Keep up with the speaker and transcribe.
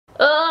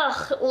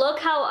Ugh, look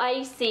how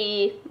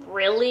icy.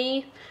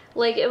 Really?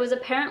 Like, it was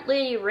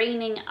apparently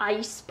raining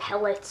ice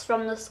pellets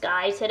from the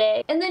sky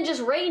today, and then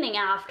just raining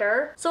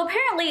after. So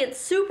apparently it's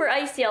super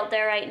icy out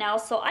there right now,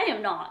 so I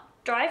am not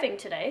driving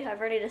today. I've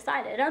already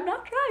decided I'm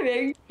not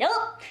driving. Yep,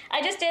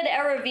 I just did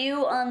a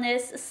review on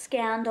this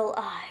Scandal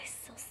Ice.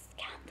 So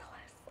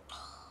scandalous.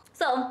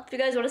 So, if you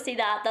guys want to see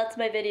that, that's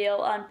my video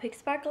on Pink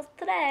Sparkles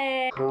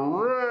today.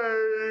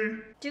 Hooray!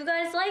 Do you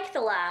guys like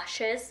the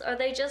lashes? Are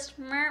they just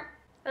meh?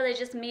 Are they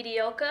just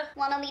mediocre?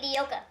 Wanna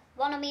mediocre.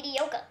 Wanna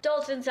mediocre.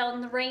 Dalton's out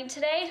in the rain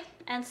today,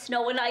 and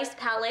snow and ice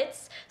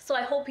pellets, so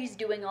I hope he's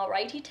doing all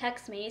right. He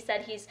texted me, he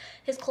said his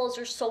clothes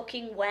are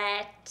soaking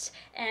wet,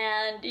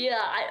 and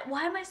yeah,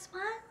 why am I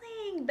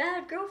smiling?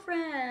 Bad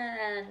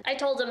girlfriend. I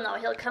told him though,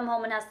 he'll come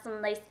home and have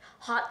some nice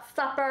hot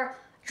supper,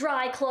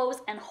 dry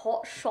clothes, and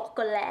hot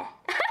chocolate.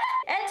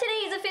 And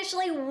today is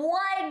officially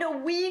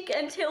 1 week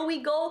until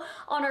we go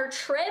on our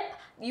trip.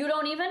 You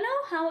don't even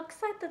know how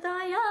excited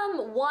I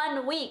am.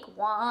 1 week,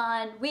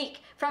 1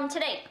 week from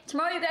today.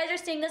 Tomorrow you guys are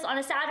seeing this on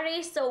a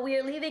Saturday, so we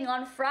are leaving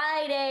on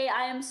Friday.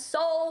 I am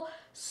so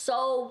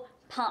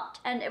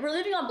pumped. And we're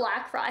leaving on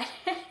Black Friday.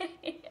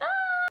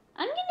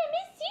 I'm gonna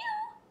miss you.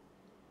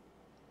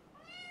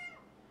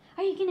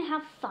 Are you gonna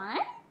have fun?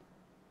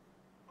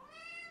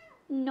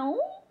 No?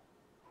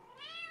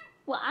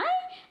 Why?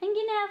 I'm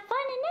gonna have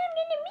fun and I'm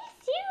gonna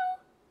miss you.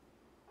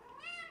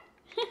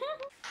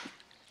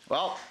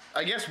 Well,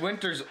 I guess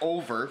winter's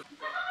over.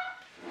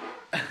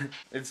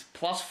 It's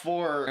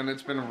 +4 and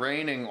it's been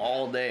raining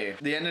all day.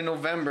 The end of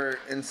November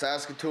in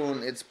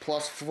Saskatoon, it's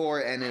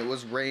 +4 and it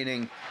was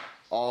raining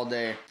all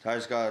day. I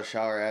just got a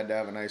shower. I had to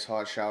have a nice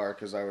hot shower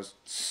because I was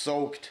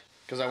soaked.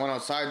 Because I went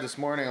outside this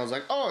morning, I was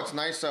like, oh, it's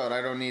nice out.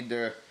 I don't need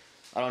to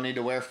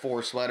wear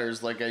 4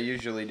 sweaters like I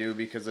usually do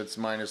because it's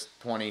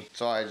 -20.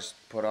 So I just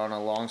put on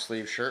a long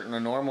sleeve shirt and a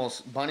normal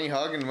bunny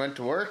hug and went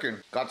to work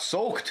and got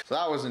soaked. So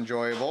that was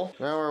enjoyable.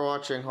 Now we're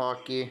watching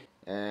hockey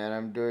and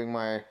I'm doing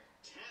my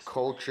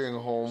coaching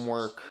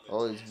homework.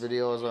 All these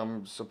videos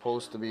I'm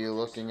supposed to be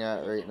looking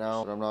at right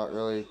now, but I'm not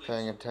really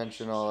paying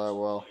attention all that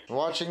well. I'm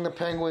watching the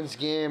Penguins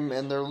game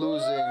and they're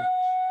losing.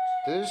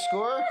 Did they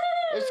score?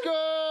 They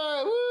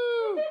scored!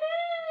 Woo!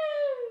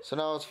 So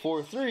now it's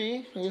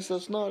 4-3. I guess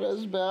that's not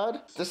as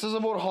bad. This is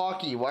about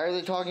hockey. Why are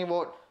they talking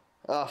about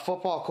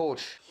football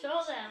coach?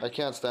 Show them. I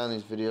can't stand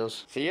these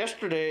videos. So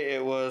yesterday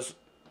it was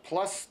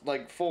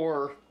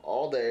 +4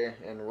 all day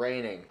and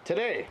raining.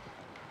 Today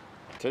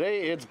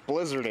it's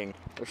blizzarding.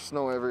 There's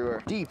snow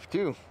everywhere. Deep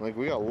too. Like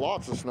we got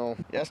lots of snow.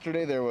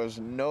 Yesterday there was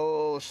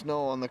no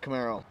snow on the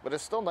Camaro. But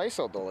it's still nice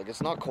out though. Like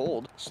it's not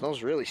cold.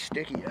 Snow's really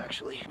sticky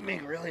actually.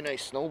 Make a really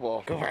nice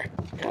snowball. Go over.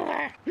 Go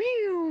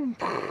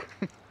over.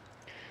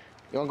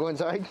 You wanna go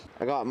inside?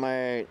 I got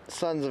my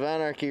Sons of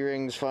Anarchy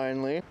rings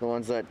finally. The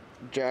ones that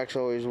Jax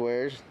always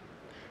wears.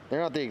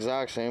 They're not the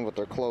exact same, but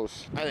they're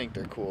close. I think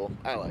they're cool.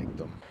 I like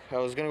them. I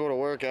was gonna go to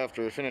work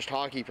after we finished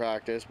hockey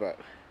practice, but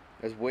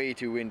it's way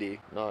too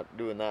windy. Not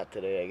doing that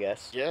today, I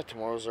guess. Yeah,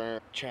 tomorrow's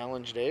our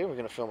challenge day. We're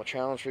gonna film a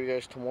challenge for you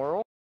guys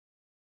tomorrow.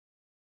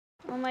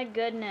 Oh my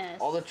goodness.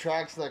 All the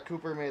tracks that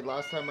Cooper made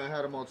last time I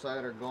had him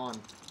outside are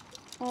gone.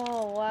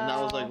 Oh wow. And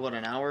that was like, what,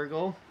 an hour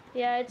ago?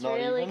 Yeah, it's Not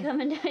really even?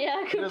 coming down.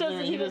 Yeah,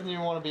 He doesn't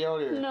even want to be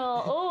out here.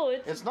 No. Oh,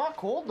 It's not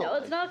cold though. No,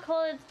 it's not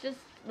cold. It's just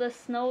the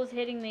snow's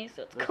hitting me,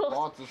 so it's There's cold.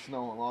 lots of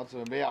snow and lots of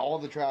them. But yeah, all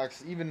the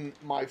tracks, even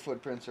my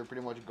footprints are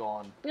pretty much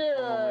gone from when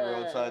we were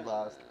outside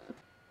last.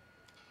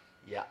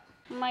 Yeah.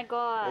 Oh my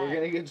god. We're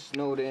gonna get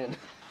snowed in.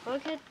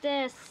 Look at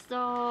this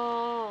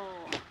though.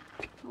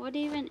 What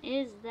even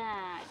is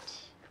that?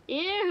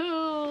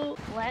 Ew!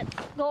 Let's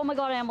go. Oh my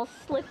god, I almost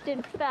slipped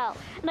and fell.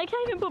 And I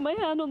can't even put my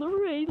hand on the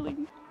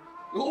railing.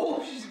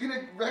 Oh, she's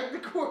gonna wreck the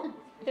court.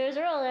 There's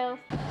Rollo.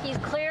 He's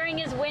clearing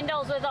his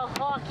windows with a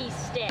hockey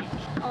stick.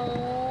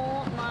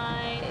 Oh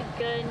my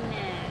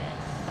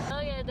goodness.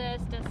 Look at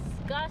this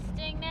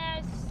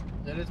disgustingness.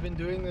 It has been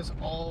doing this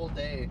all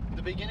day.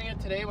 The beginning of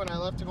today when I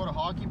left to go to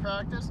hockey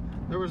practice,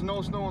 there was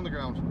no snow on the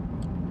ground.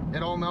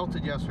 It all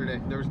melted yesterday.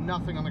 There was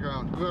nothing on the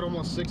ground. We had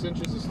almost 6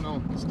 inches of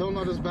snow. It's still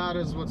not as bad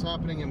as what's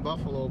happening in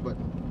Buffalo, but...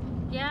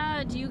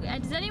 Yeah,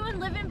 does anyone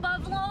live in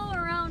Buffalo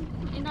around,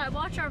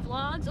 watch our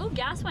vlogs? Oh,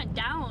 gas went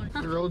down.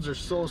 The roads are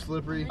so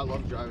slippery. I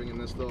love driving in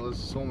this though, this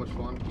is so much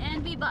fun.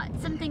 And we bought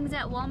some things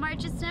at Walmart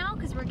just now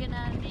because we're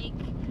gonna make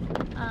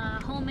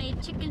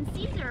homemade chicken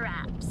Caesar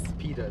wraps.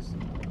 Pitas.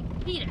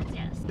 Pitas,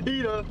 yes.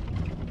 Pita!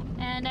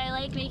 And I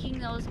like making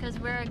those because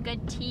we're a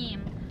good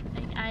team.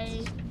 Like,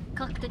 I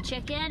cook the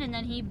chicken and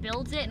then he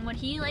builds it, and when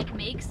he like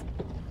makes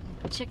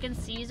chicken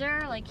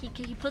Caesar, like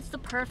he puts the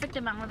perfect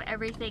amount of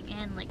everything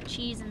in, like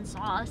cheese and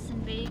sauce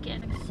and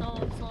bacon. It's so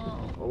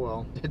slow. Oh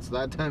well, it's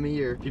that time of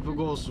year. People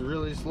go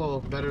really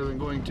slow. Better than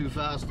going too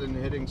fast and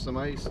hitting some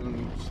ice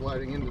and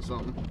sliding into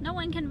something. No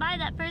one can buy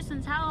that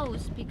person's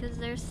house because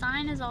their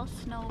sign is all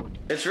snowed.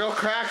 It's real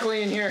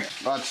crackly in here.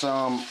 Got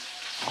some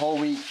whole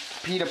wheat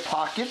pita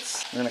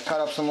pockets. I'm gonna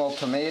cut up some little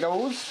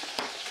tomatoes.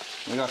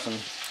 We got some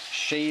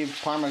shaved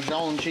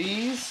Parmesan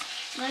cheese.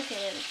 Look at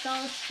it, it's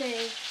all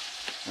shaved.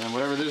 And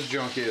whatever this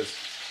junk is.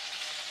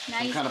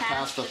 Nice kind of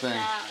pasta thing.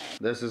 salad.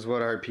 This is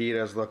what our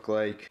pitas look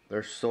like.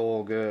 They're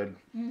so good.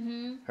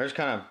 Hers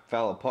kind of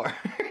fell apart.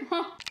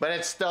 But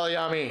it's still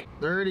yummy.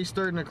 They're already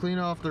starting to clean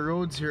off the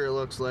roads here, it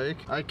looks like.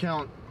 I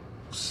count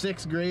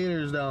 6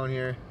 graders down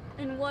here.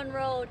 In one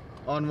road.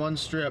 On one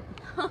strip.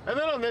 And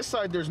then on this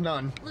side, there's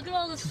none. Look at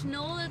all the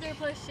snow that they're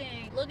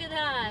pushing. Look at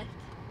that.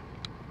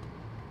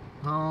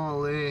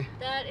 Holy.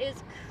 That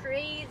is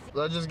crazy.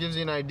 That just gives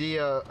you an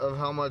idea of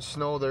how much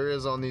snow there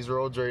is on these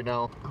roads right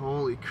now.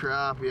 Holy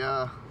crap,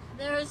 yeah.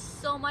 There is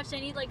so much. I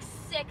need like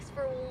 6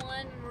 for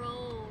one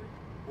road.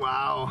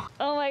 Wow.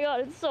 Oh my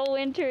god, it's so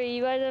wintry.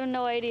 You guys have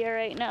no idea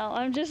right now.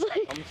 I'm just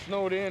like... I'm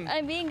snowed in.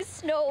 I'm being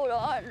snowed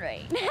on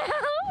right now.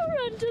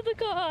 Run to the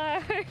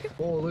car.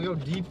 Oh, look how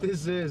deep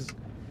this is.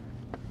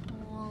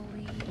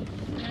 Holy.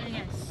 I'm gonna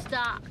get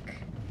stuck.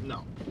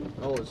 No.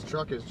 Oh, his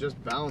truck is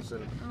just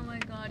bouncing. Oh my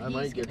god, I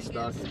might get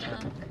stuck.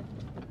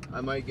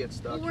 I might get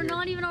stuck Well, we're here.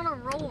 not even on a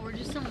road. We're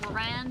just some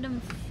random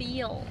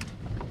field.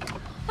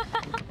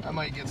 I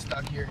might get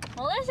stuck here.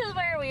 Well, this is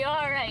where we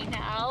are right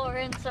now. We're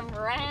in some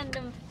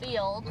random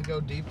field. Look how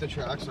deep the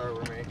tracks are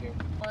we're making.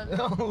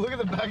 Well, Look at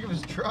the back of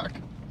his truck.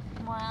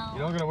 wow.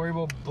 You're not gonna worry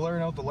about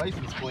blurring out the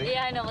license plate.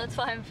 Yeah, I know. That's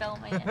why I'm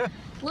filming it.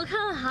 Look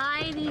how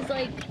high these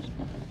like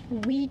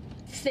wheat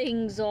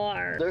things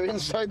are. They're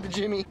inside the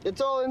Jimmy.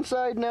 It's all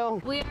inside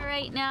now. We are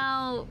right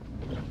now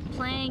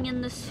playing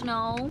in the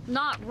snow.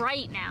 Not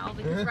right now,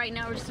 because right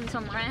now we're just in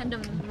some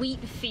random wheat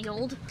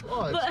field.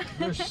 Oh,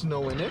 there's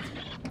snow in it.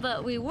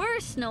 But we were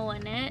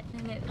snowing it,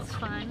 and it's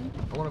fun.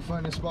 I want to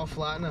find a spot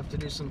flat enough to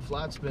do some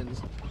flat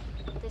spins.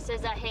 This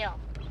is a hill.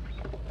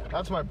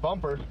 That's my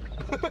bumper.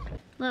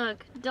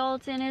 Look,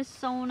 Dalton is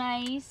so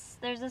nice.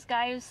 There's this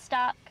guy who's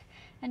stuck,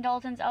 and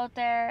Dalton's out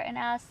there and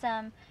asks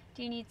him,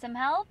 do you need some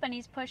help? And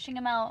he's pushing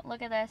him out.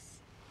 Look at this.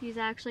 He's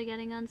actually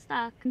getting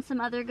unstuck. And some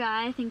other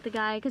guy, I think the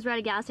guy, because we're at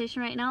a gas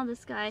station right now,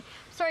 this guy.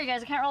 Sorry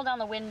guys, I can't roll down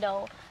the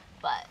window,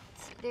 but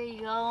there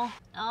you go.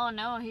 Oh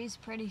no, he's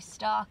pretty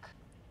stuck.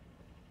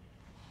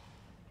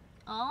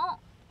 Oh.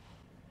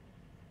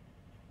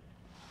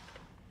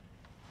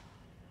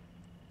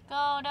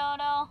 Go,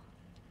 Dodo.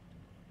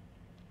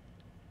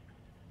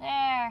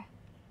 There.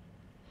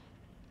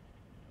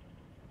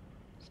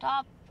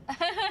 Stop.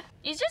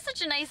 He's just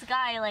such a nice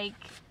guy. Like,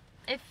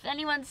 if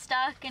anyone's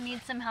stuck and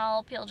needs some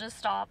help, he'll just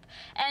stop.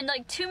 And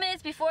like 2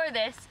 minutes before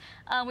this,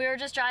 we were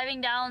just driving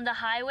down the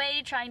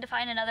highway trying to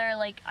find another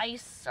like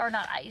ice, or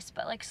not ice,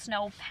 but like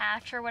snow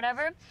patch or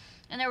whatever.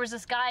 And there was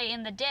this guy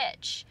in the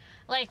ditch.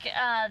 Like,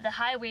 the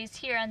highway's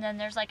here, and then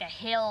there's like a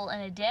hill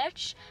and a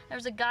ditch. There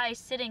was a guy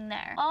sitting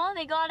there. Oh,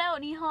 they got out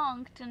and he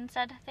honked and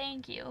said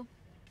thank you.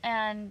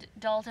 And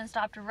Dalton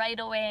stopped right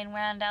away and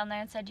ran down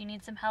there and said, you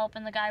need some help?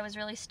 And the guy was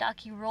really stuck.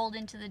 He rolled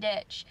into the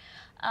ditch.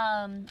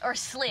 Or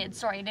slid,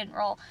 sorry, he didn't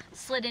roll.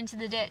 Slid into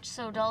the ditch.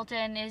 So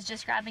Dalton is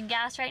just grabbing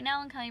gas right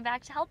now and coming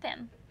back to help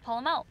him. Pull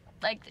him out.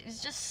 Like,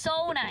 it's just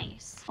so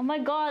nice. Oh my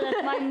god,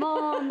 that's my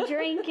mom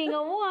drinking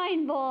a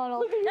wine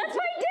bottle. That's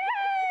my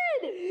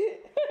dad!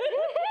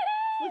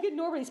 Look at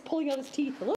Norbert, he's pulling out his teeth. Look.